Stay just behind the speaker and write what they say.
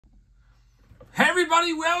Hey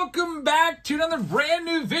everybody, welcome back to another brand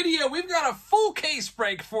new video. We've got a full case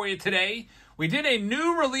break for you today. We did a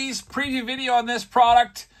new release preview video on this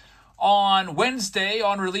product on Wednesday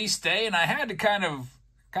on release day, and I had to kind of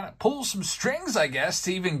pull some strings, I guess,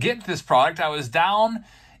 to even get this product. I was down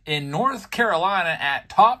in North Carolina at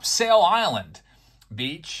Topsail Island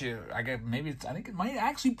Beach. I think it might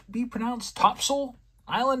actually be pronounced Topsail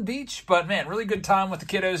Island Beach, but man, really good time with the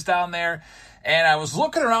kiddos down there. And I was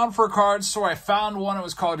looking around for a card store. I found one. It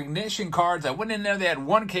was called Ignition Cards. I went in there. They had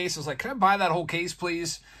one case. I was like, can I buy that whole case,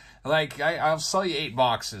 please? Like, I'll sell you 8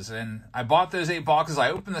 boxes. And I bought those 8 boxes.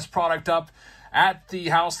 I opened this product up at the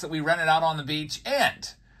house that we rented out on the beach.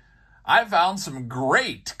 And I found some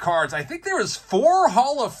great cards. I think there was 4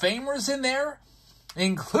 Hall of Famers in there,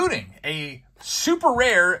 including a super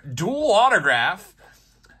rare dual autograph,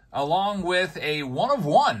 along with a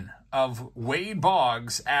 1-of-1 of Wade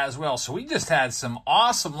Boggs as well. So we just had some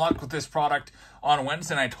awesome luck with this product on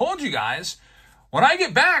Wednesday. And I told you guys, when I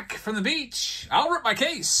get back from the beach, I'll rip my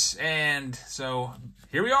case. And so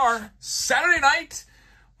here we are, Saturday night.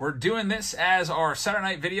 We're doing this as our Saturday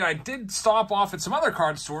night video. I did stop off at some other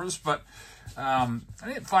card stores, but I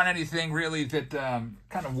didn't find anything really that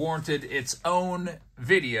kind of warranted its own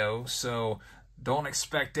video. So don't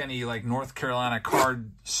expect any like North Carolina card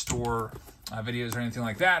store videos or anything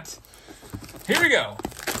like that. Here we go.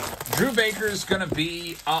 Drew Baker's going to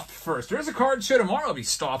be up first. There's a card show tomorrow I'll be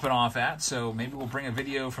stopping off at, so maybe we'll bring a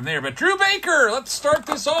video from there. But Drew Baker, let's start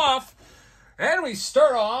this off. And we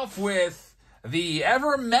start off with the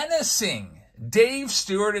ever-menacing Dave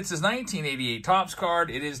Stewart. It's his 1988 Topps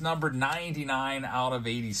card. It is numbered 99 out of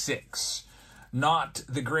 86. Not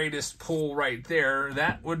the greatest pull right there.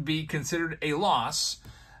 That would be considered a loss.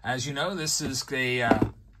 As you know, this is a...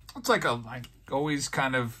 it's like I always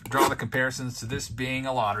kind of draw the comparisons to this being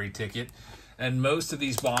a lottery ticket. And most of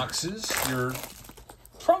these boxes, you're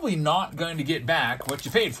probably not going to get back what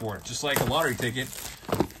you paid for it. Just like a lottery ticket,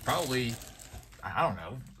 probably, I don't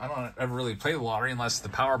know. I don't ever really play the lottery unless the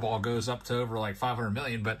Powerball goes up to over like 500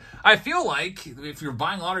 million. But I feel like if you're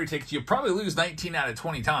buying lottery tickets, you'll probably lose 19 out of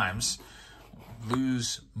 20 times.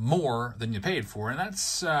 Lose more than you paid for. And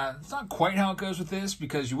that's not quite how it goes with this,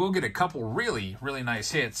 because you will get a couple really, really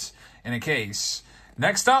nice hits in a case.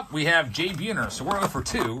 Next up, we have Jay Buhner. So we're 0 for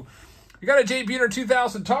 2. We got a Jay Buhner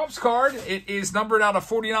 2000 Topps card. It is numbered out of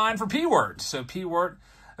 49 for P-Word. So P-Word,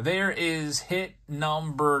 there is hit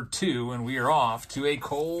number 2, and we are off to a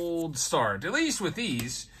cold start. At least with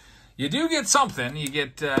these, you do get something. You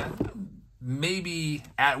get maybe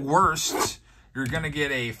at worst, you're going to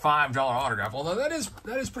get a $5 autograph. Although that is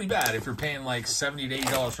pretty bad if you're paying like $70 to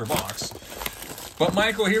 $80 for a box. But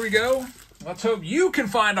Michael, here we go. Let's hope you can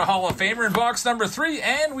find a Hall of Famer in box number 3.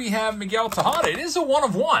 And we have Miguel Tejada. It is a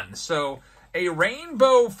 1-of-1. So a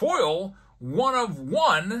rainbow foil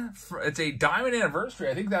 1-of-1. It's a diamond anniversary.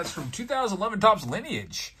 I think that's from 2011 Topps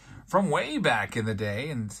Lineage from way back in the day.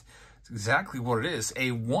 And it's exactly what it is.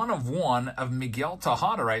 A 1-of-1 of Miguel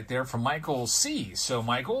Tejada right there from Michael C. So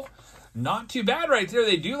Michael, not too bad right there.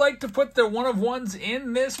 They do like to put their 1-of-1s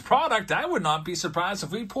in this product. I would not be surprised if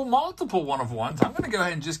we pull multiple 1-of-1s. I'm going to go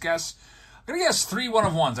ahead and just guess. I'm going to guess 3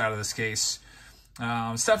 1-of-1s out of this case.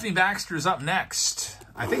 Stephanie Baxter is up next.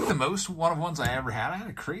 I think the most 1-of-1s I ever had. I had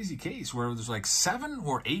a crazy case where there's like 7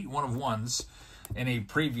 or 8 1-of-1s in a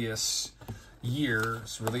previous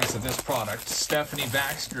year's release of this product. Stephanie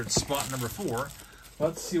Baxter at spot number 4.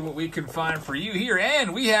 Let's see what we can find for you here.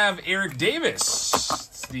 And we have Eric Davis.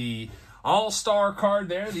 It's the All-Star card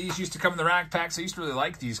there. These used to come in the rack packs. I used to really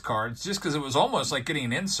like these cards just because it was almost like getting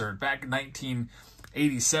an insert. Back in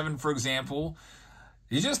 1987, for example,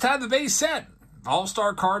 you just had the base set.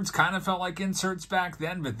 All-Star cards kind of felt like inserts back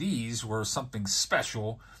then, but these were something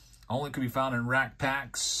special. Only could be found in rack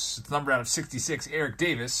packs. It's numbered out of 66, Eric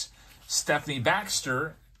Davis. Stephanie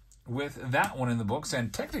Baxter with that one in the books.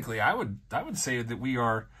 And technically, I would say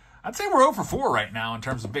that I'd say we're 0 for 4 right now in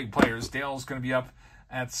terms of big players. Dale's going to be up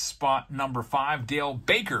at spot number 5. Dale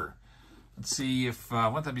Baker. Let's see if,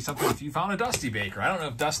 wouldn't that be something if you found a Dusty Baker? I don't know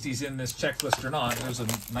if Dusty's in this checklist or not. There's a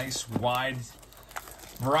nice wide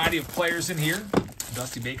variety of players in here.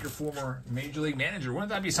 Dusty Baker, former Major League manager. Wouldn't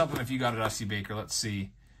that be something if you got a Dusty Baker? Let's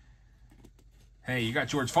see. Hey, you got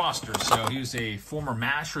George Foster. So he was a former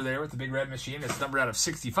masher there with the Big Red Machine. It's numbered out of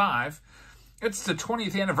 65. It's the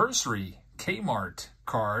 20th anniversary Kmart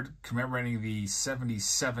card commemorating the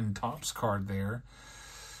 77 Topps card there.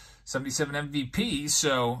 77 MVP.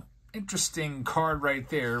 So interesting card right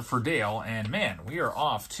there for Dale. And man, we are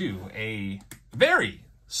off to a very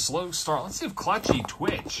slow start. Let's see if Clutchy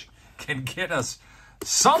Twitch can get us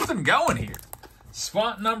something going here.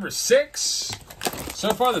 Spot number 6. So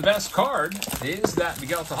far, the best card is that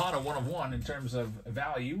Miguel Tejada 1/1 in terms of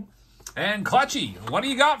value. And Clutchy, what do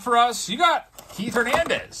you got for us? You got Keith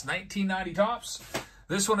Hernandez, 1990 Topps.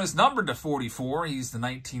 This one is numbered to 44. He's the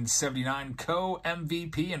 1979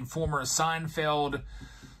 co-MVP and former Seinfeld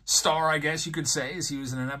star, I guess you could say, as he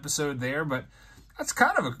was in an episode there. But that's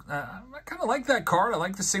kind of I kind of like that card. I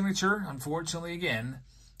like the signature. Unfortunately, again,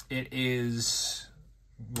 it is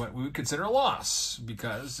what we would consider a loss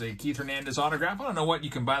because a Keith Hernandez autograph. I don't know what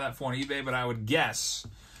you can buy that for on eBay, but I would guess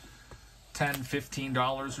 $10,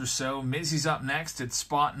 $15 or so. Mizzy's up next at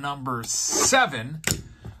spot number 7.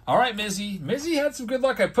 All right, Mizzy. Mizzy had some good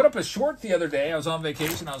luck. I put up a short the other day. I was on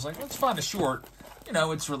vacation. I was like, let's find a short. You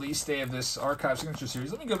know, it's release day of this Archive Signature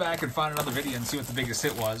Series. Let me go back and find another video and see what the biggest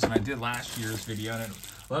hit was. And I did last year's video, and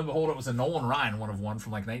lo and behold, it was a Nolan Ryan 1/1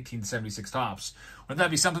 from like 1976 Topps. Wouldn't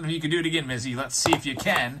that be something if you could do it again, Mizzy? Let's see if you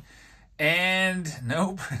can. And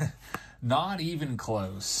nope, not even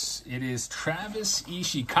close. It is Travis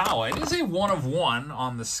Ishikawa. It is a 1/1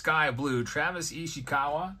 on the sky blue. Travis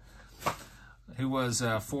Ishikawa, who was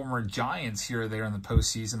a former Giants here or there in the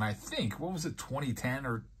postseason. I think, what was it, 2010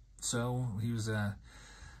 or so? He was a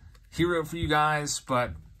hero for you guys,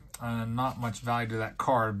 but not much value to that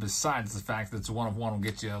card besides the fact that it's a 1/1 will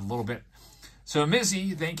get you a little bit. So,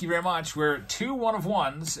 Mizzy, thank you very much. We're at 2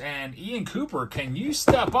 1/1s, and Ian Cooper, can you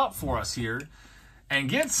step up for us here and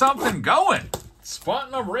get something going?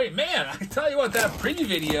 Spot number 8. Man, I tell you what, that preview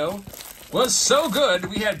video was so good.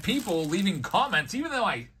 We had people leaving comments. Even though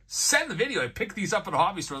I sent the video, I picked these up at a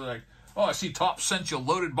hobby store. They're like, oh, I see Topps sent you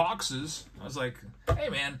loaded boxes. I was like, hey,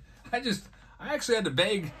 man, I actually had to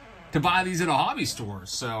beg to buy these at a hobby store.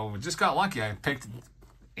 So just got lucky. I picked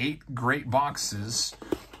 8 great boxes,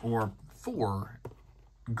 or 4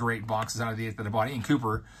 great boxes out of the 8 that I bought. Ian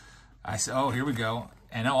Cooper, I said, oh, here we go.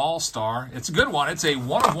 And an all-star. It's a good one. It's a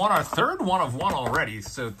 1/1, our third 1/1 already.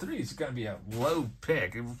 So 3 is going to be a low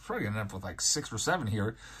pick. We're probably going to end up with like 6 or 7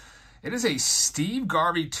 here. It is a Steve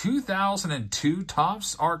Garvey 2002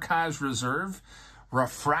 Topps Archives Reserve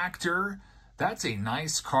Refractor. That's a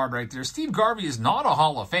nice card right there. Steve Garvey is not a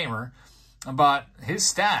Hall of Famer, but his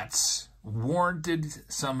stats warranted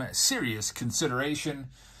some serious consideration.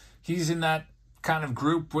 He's in that kind of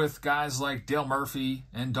group with guys like Dale Murphy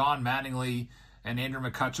and Don Mattingly, and Andrew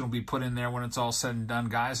McCutcheon will be put in there when it's all said and done.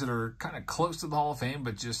 Guys that are kind of close to the Hall of Fame,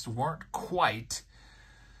 but just weren't quite.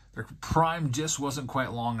 Their prime just wasn't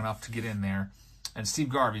quite long enough to get in there. And Steve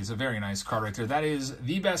Garvey is a very nice card right there. That is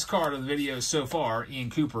the best card of the video so far,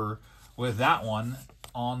 Ian Cooper, with that one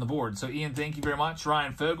on the board. So, Ian, thank you very much.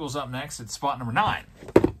 Ryan Fogel's up next at spot number 9.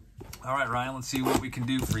 All right, Ryan, let's see what we can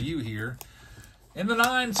do for you here. In the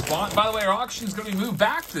 9 spot, by the way, our auction is going to be moved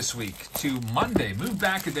back this week to Monday. Moved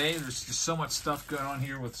back a day. There's just so much stuff going on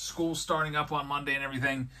here with school starting up on Monday and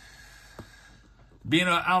everything. Being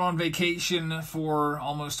out on vacation for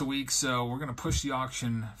almost a week, so we're going to push the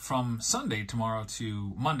auction from Sunday tomorrow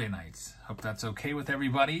to Monday night. Hope that's okay with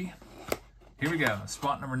everybody. Here we go.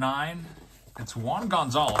 Spot number 9. It's Juan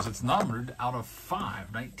Gonzalez. It's numbered out of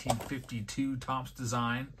 5. 1952 Topps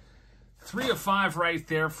design. 3 of 5 right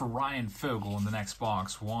there for Ryan Fogel in the next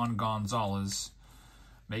box. Juan Gonzalez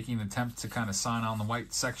making an attempt to kind of sign on the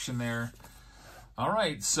white section there. All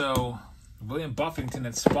right, so William Buffington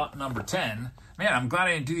at spot number 10. Man, I'm glad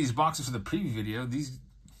I didn't do these boxes for the preview video. These,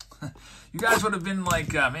 you guys would have been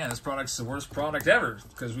like, man, this product's the worst product ever,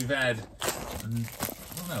 because we've had, I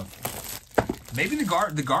don't know, maybe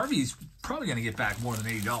the Garvey's probably going to get back more than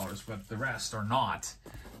 $80, but the rest are not.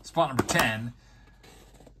 Spot number 10.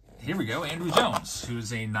 Here we go, Andrew Jones, who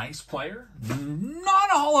is a nice player. Not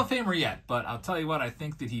a Hall of Famer yet, but I'll tell you what, I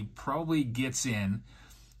think that he probably gets in.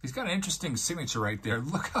 He's got an interesting signature right there.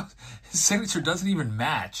 Look how his signature doesn't even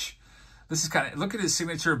match. This is kind of, look at his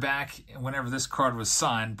signature back whenever this card was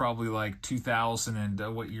signed, probably like 2000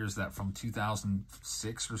 and, what year is that from?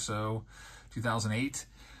 2006 or so, 2008.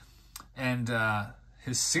 And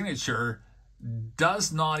his signature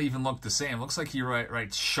does not even look the same. Looks like he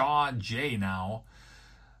writes Shaw J now.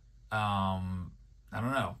 I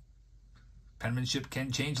don't know. Penmanship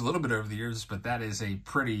can change a little bit over the years, but that is a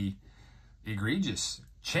pretty egregious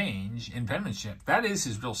change in penmanship. That is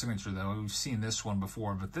his real signature, though. We've seen this one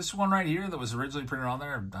before, but this one right here that was originally printed on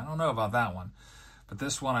there, I don't know about that one. But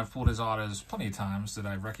this one, I've pulled his autos plenty of times that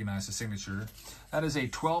I've recognized the signature. That is a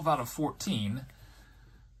 12 out of 14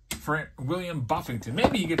 for William Buffington.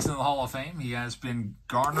 Maybe he gets into the Hall of Fame. He has been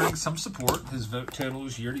garnering some support. His vote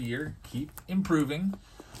totals year to year keep improving.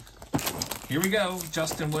 Here we go,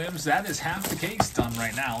 Justin Williams. That is half the case done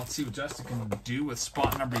right now. Let's see what Justin can do with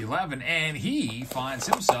spot number 11. And he finds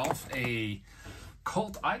himself a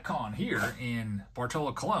cult icon here in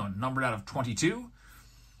Bartolo Colon, numbered out of 22.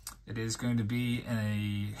 It is going to be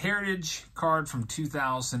a Heritage card from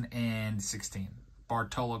 2016.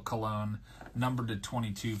 Bartolo Colon, numbered to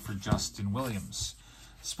 22 for Justin Williams.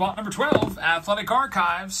 Spot number 12, Athletic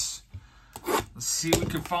Archives. Let's see what we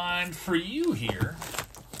can find for you here.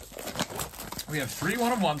 We have 3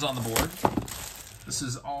 1-of-1s on the board. This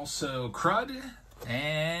is also Crud.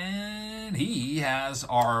 And he has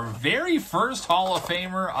our very first Hall of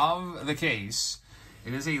Famer of the case.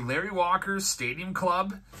 It is a Larry Walker Stadium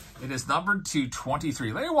Club. It is numbered to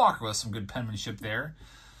 23. Larry Walker with some good penmanship there.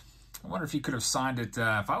 I wonder if he could have signed it.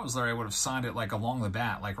 If I was Larry, I would have signed it like along the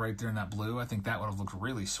bat, like right there in that blue. I think that would have looked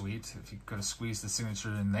really sweet if he could have squeezed the signature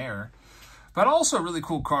in there. But also a really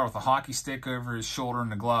cool card with a hockey stick over his shoulder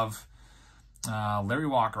and the glove. Larry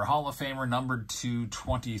Walker, Hall of Famer, numbered to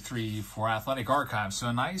 23 for Athletic Archives. So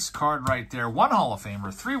a nice card right there. 1 Hall of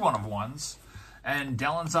Famer, 3 1-of-1s. And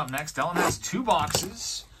Dylan's up next. Dylan has 2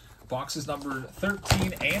 boxes. Boxes number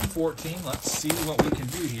 13 and 14. Let's see what we can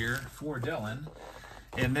do here for Dylan.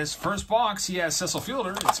 In this first box, he has Cecil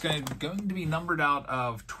Fielder. It's going to be numbered out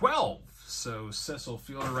of 12. So Cecil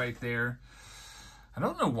Fielder right there. I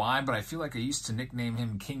don't know why, but I feel like I used to nickname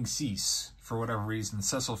him King Cease for whatever reason.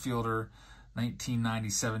 Cecil Fielder,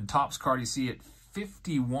 1997. Topps card you see at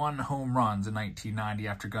 51 home runs in 1990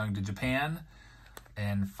 after going to Japan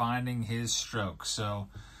and finding his stroke. So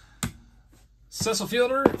Cecil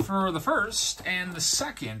Fielder for the first, and the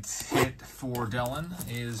second hit for Dylan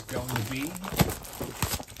is going to be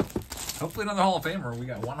hopefully another Hall of Famer. We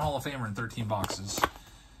got 1 Hall of Famer in 13 boxes.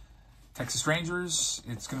 Texas Rangers,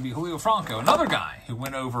 it's going to be Julio Franco, another guy who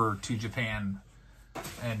went over to Japan,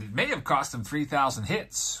 and it may have cost him 3,000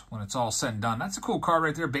 hits when it's all said and done. That's a cool card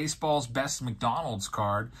right there. Baseball's best McDonald's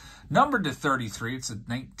card, numbered to 33. It's a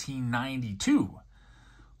 1992.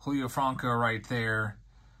 Julio Franco right there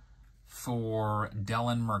for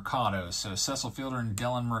Dylan Mercado. So Cecil Fielder and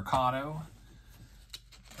Dylan Mercado,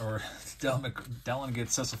 or Dylan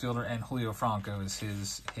gets Cecil Fielder and Julio Franco as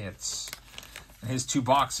his hits. And his 2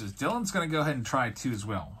 boxes. Dylan's going to go ahead and try 2 as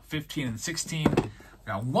well. 15 and 16. We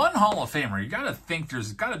got 1 Hall of Famer. You got to think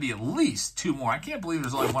there's got to be at least 2 more. I can't believe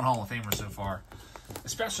there's only 1 Hall of Famer so far,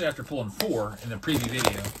 especially after pulling 4 in the preview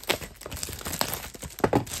video.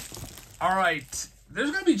 All right. There's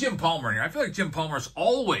going to be Jim Palmer in here. I feel like Jim Palmer's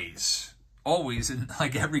always in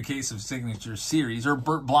like every case of signature series, or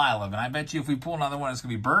Bert Blyleven. And I bet you if we pull another one, it's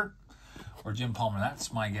going to be Bert or Jim Palmer.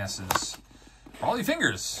 That's my guesses. Raleigh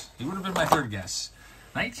Fingers. He would have been my 3rd guess.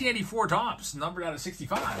 1984 Topps, numbered out of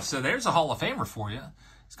 65. So there's a Hall of Famer for you.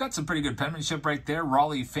 He's got some pretty good penmanship right there.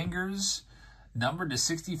 Raleigh Fingers, numbered to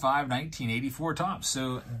 65, 1984 Topps.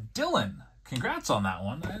 So Dylan, congrats on that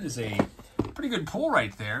one. That is a pretty good pull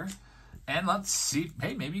right there. And let's see.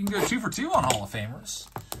 Hey, maybe you can go 2 for 2 on Hall of Famers.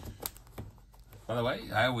 By the way,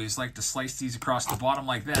 I always like to slice these across the bottom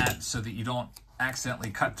like that so that you don't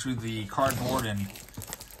accidentally cut through the cardboard and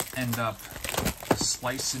end up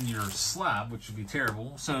slicing your slab, which would be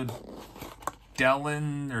terrible. So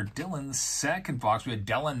Dylan's second box. We had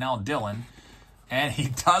Dylan, now Dylan. And he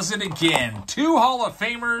does it again. 2 Hall of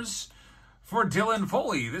Famers for Dylan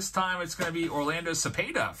Foley. This time it's going to be Orlando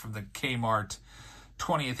Cepeda from the Kmart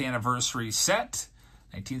 20th anniversary set.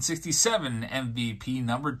 1967 MVP,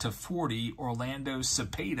 numbered to 40. Orlando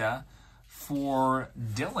Cepeda for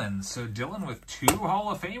Dylan. So Dylan with 2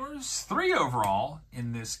 Hall of Famers, 3 overall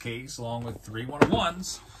in this case, along with 3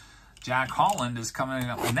 1-of-1s. Jack Holland is coming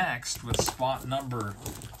up next with spot number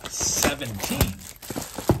 17.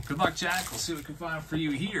 Good luck, Jack. We'll see what we can find for you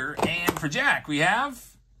here. And for Jack, we have,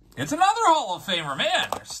 it's another Hall of Famer. Man,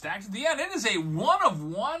 they're stacked at the end. It is a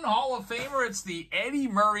 1-of-1 Hall of Famer. It's the Eddie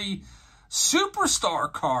Murray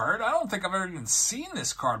Superstar card. I don't think I've ever even seen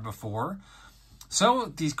this card before.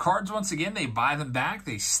 So these cards, once again, they buy them back,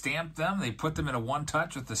 they stamp them, they put them in a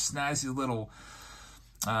one-touch with the snazzy little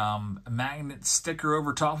magnet sticker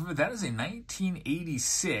over top of it. That is a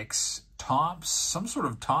 1986 Topps, some sort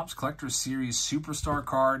of Topps Collector's Series Superstar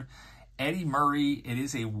card. Eddie Murray, it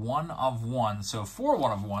is a 1-of-1. So 4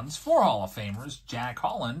 1-of-1s, 4 Hall of Famers. Jack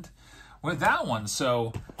Holland with that one.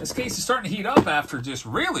 So this case is starting to heat up after just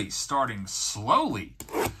really starting slowly.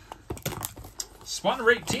 Spot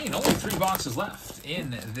number 18, only 3 boxes left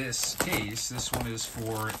in this case. This one is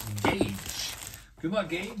for Gage. Good luck,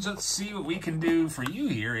 Gage. Let's see what we can do for you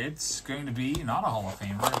here. It's going to be not a Hall of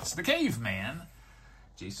Famer. It's the Caveman,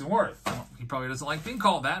 Jason Worth. He probably doesn't like being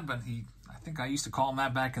called that, but I think I used to call him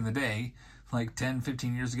that back in the day, like 10,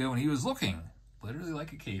 15 years ago, when he was looking literally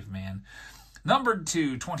like a caveman. Numbered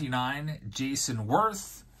to 29, Jason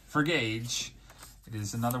Worth for Gage. It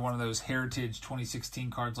is another one of those Heritage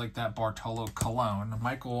 2016 cards like that, Bartolo Colon.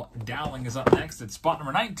 Michael Dowling is up next at spot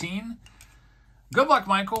number 19. Good luck,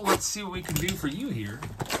 Michael. Let's see what we can do for you here.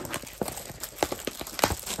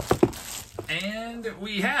 And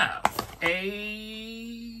we have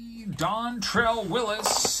a Dontrell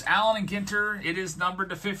Willis, Allen and Ginter. It is numbered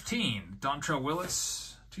to 15. Dontrell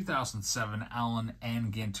Willis, 2007, Allen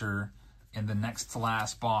and Ginter in the next to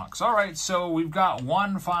last box. All right, so we've got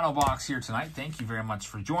one final box here tonight. Thank you very much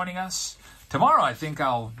for joining us. Tomorrow, I think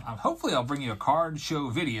hopefully I'll bring you a card show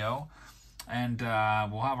video, and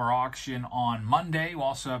we'll have our auction on Monday. We'll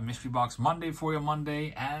also have Mystery Box Monday for you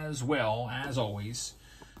Monday as well, as always.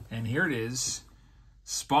 And here it is,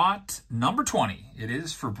 spot number 20. It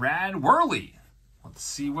is for Brad Worley. Let's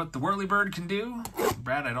see what the Whirly Bird can do.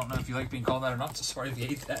 Brad, I don't know if you like being called that or not, so sorry if you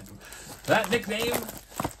hate that nickname.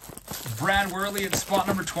 Brad Worley at spot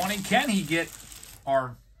number 20. Can he get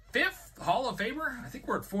our 5th Hall of Famer? I think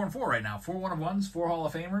we're at 4 and 4 right now. 4 1-of-1s, 4 Hall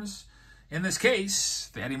of Famers. In this case,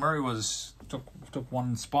 the Eddie Murray took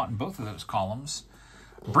one spot in both of those columns.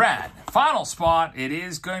 Brad, final spot. It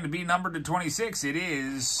is going to be numbered to 26. It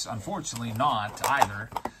is, unfortunately, not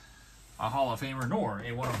either a Hall of Famer nor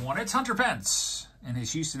a 1-of-1. It's Hunter Pence in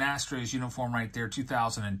his Houston Astros uniform right there,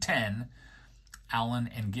 2010. Allen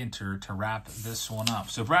and Ginter to wrap this one up.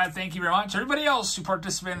 So, Brad, thank you very much. Everybody else who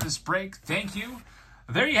participated in this break, thank you.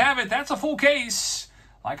 There you have it. That's a full case.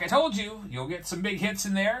 Like I told you, you'll get some big hits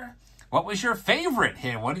in there. What was your favorite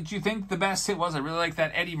hit? What did you think the best hit was? I really like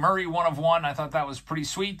that Eddie Murray 1-of-1. I thought that was pretty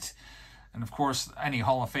sweet. And, of course, any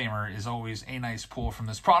Hall of Famer is always a nice pull from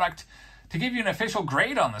this product. To give you an official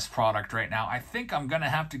grade on this product right now, I think I'm going to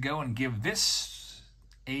have to go and give this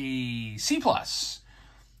a C+.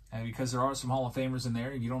 Because there are some Hall of Famers in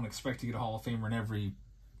there. You don't expect to get a Hall of Famer in every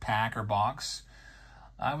pack or box.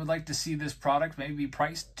 I would like to see this product maybe be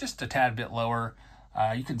priced just a tad bit lower.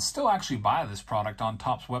 You can still actually buy this product on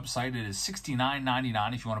Topps website. It is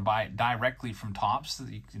 $69.99 if you want to buy it directly from Topps.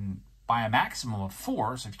 You can buy a maximum of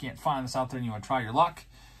 4, so if you can't find this out there and you want to try your luck,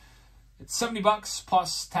 it's $70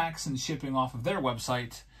 plus tax and shipping off of their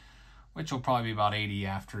website, which will probably be about $80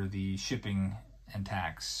 after the shipping and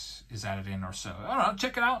tax is added in or so. I don't know,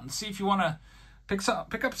 check it out and see if you want to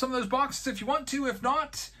pick up some of those boxes if you want to. If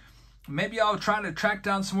not, maybe I'll try to track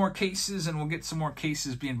down some more cases and we'll get some more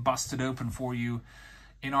cases being busted open for you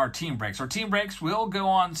in our team breaks. Our team breaks will go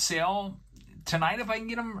on sale tonight if I can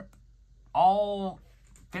get them all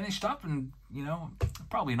finished up, and, you know,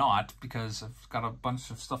 probably not because I've got a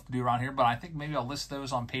bunch of stuff to do around here, but I think maybe I'll list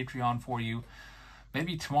those on Patreon for you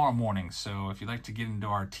maybe tomorrow morning. So if you'd like to get into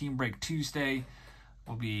our Team Break Tuesday,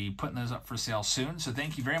 we'll be putting those up for sale soon. So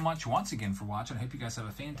thank you very much once again for watching. I hope you guys have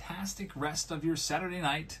a fantastic rest of your Saturday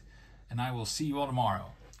night, and I will see you all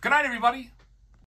tomorrow. Good night, everybody.